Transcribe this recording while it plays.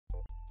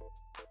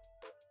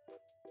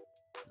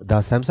The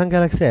Samsung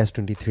Galaxy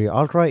S23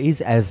 Ultra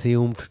is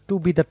assumed to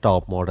be the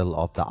top model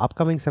of the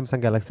upcoming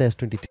Samsung Galaxy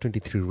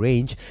S23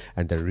 range,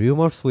 and the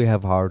rumors we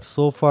have heard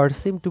so far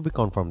seem to be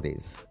confirmed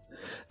this.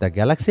 The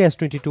Galaxy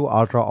S22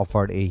 Ultra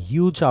offered a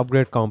huge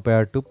upgrade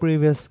compared to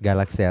previous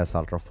Galaxy S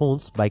Ultra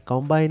phones by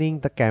combining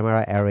the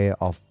camera array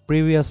of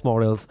previous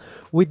models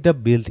with the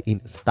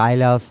built-in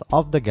stylus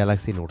of the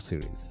Galaxy Note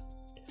series.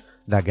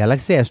 The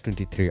Galaxy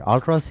S23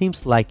 Ultra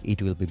seems like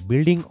it will be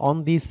building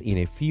on this in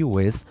a few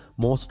ways,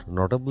 most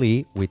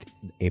notably with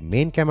a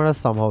main camera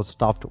somehow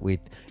stuffed with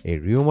a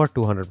rumored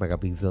 200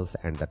 megapixels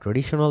and the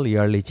traditional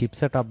yearly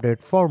chipset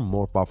update for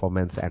more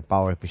performance and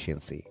power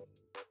efficiency.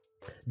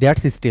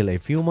 There's still a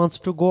few months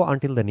to go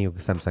until the new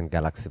Samsung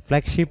Galaxy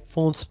flagship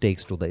phones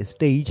takes to the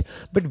stage,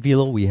 but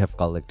below we have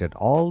collected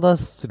all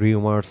the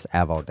rumors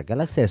about the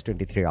Galaxy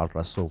S23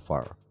 Ultra so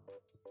far.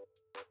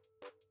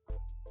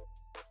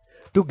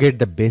 To get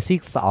the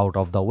basics out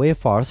of the way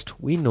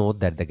first, we know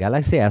that the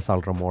Galaxy S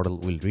Ultra model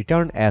will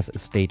return as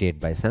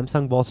stated by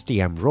Samsung boss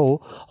TM Rowe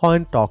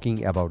when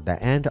talking about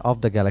the end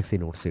of the Galaxy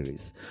Note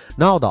series.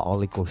 Now the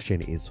only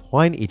question is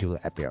when it will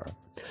appear.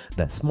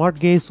 The smart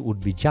guess would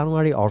be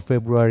January or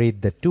February,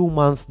 the 2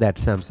 months that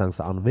Samsung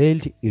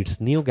unveiled its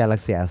new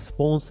Galaxy S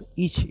phones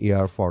each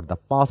year for the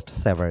past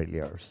several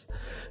years.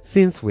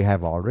 Since we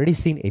have already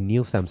seen a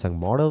new Samsung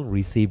model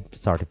receive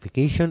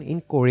certification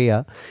in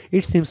Korea,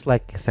 it seems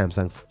like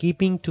Samsung's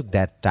keeping to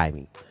that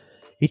timing.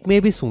 It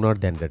may be sooner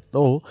than that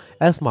though,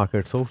 as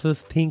market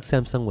sources think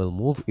Samsung will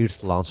move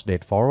its launch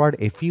date forward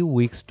a few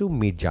weeks to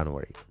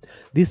mid-January.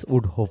 This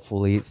would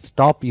hopefully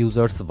stop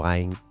users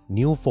buying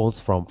new phones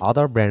from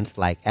other brands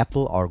like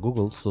Apple or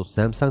Google, so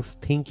Samsung's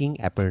thinking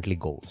apparently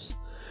goes.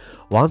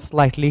 One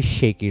slightly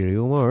shaky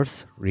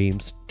rumors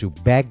seems to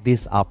back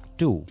this up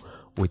too,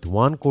 with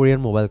one Korean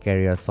mobile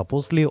carrier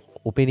supposedly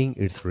opening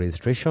its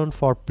registration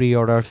for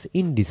pre-orders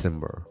in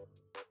December.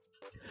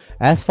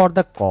 As for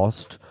the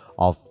cost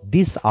of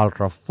this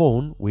Ultra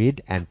phone,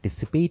 we'd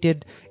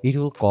anticipated it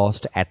will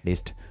cost at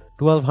least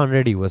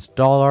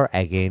 $1,200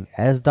 again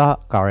as the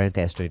current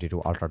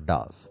S22 Ultra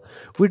does.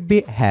 We'd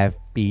be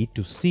happy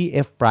to see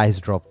a price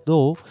drop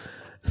though,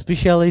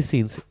 especially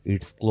since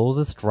its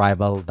closest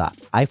rival, the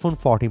iPhone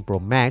 14 Pro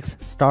Max,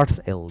 starts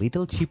a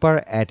little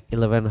cheaper at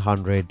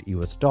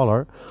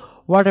 $1,100.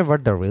 Whatever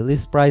the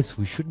release price,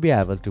 we should be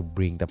able to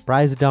bring the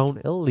price down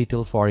a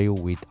little for you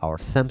with our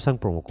Samsung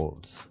promo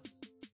codes.